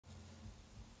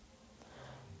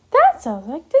That sounds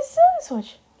like the Silly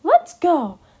Switch. Let's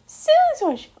go. Silly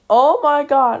Switch. Oh my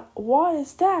god, what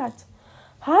is that?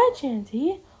 Hi,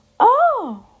 Chanty.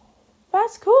 Oh,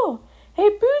 that's cool.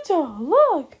 Hey, Buto,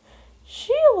 look.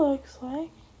 She looks like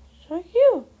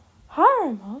you. Hi,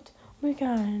 Remote. We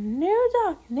got a new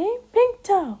dog named Pink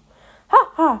Toe.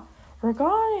 Ha ha.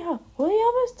 Regarding her, will you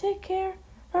help us take care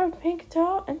of Pink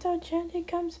Toe until Chanty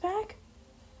comes back?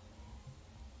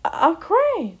 A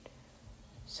crane.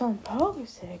 Some pogo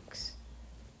sticks.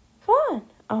 Fun.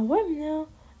 A windmill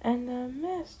and the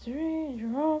mystery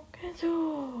drum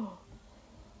tool.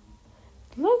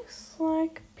 Looks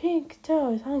like Pink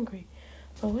Toe is hungry,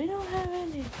 but we don't have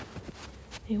any.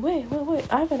 Hey, wait.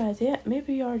 I have an idea.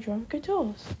 Maybe our drum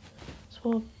tools. So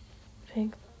we'll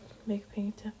make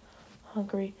Pink Toe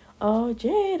hungry. Oh,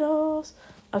 Jados.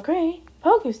 A crane,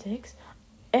 pogo sticks,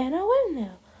 and a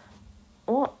windmill.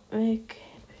 Won't make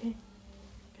Pink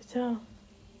Toe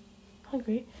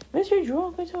hungry. Mr.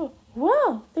 Drum tool.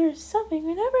 Wow, there's something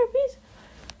we never beat.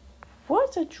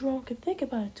 What's a drum could think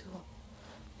about a tool?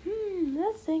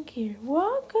 Let's think here.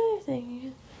 What could I think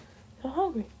is so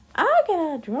hungry? I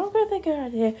got a drum could think of an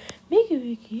idea. Maybe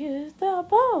we could use the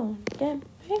bone. Then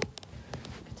Pink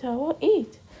Toe will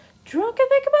eat. Drum could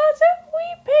think about it. We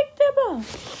picked the bone.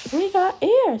 We got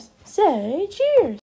ears. Say cheers.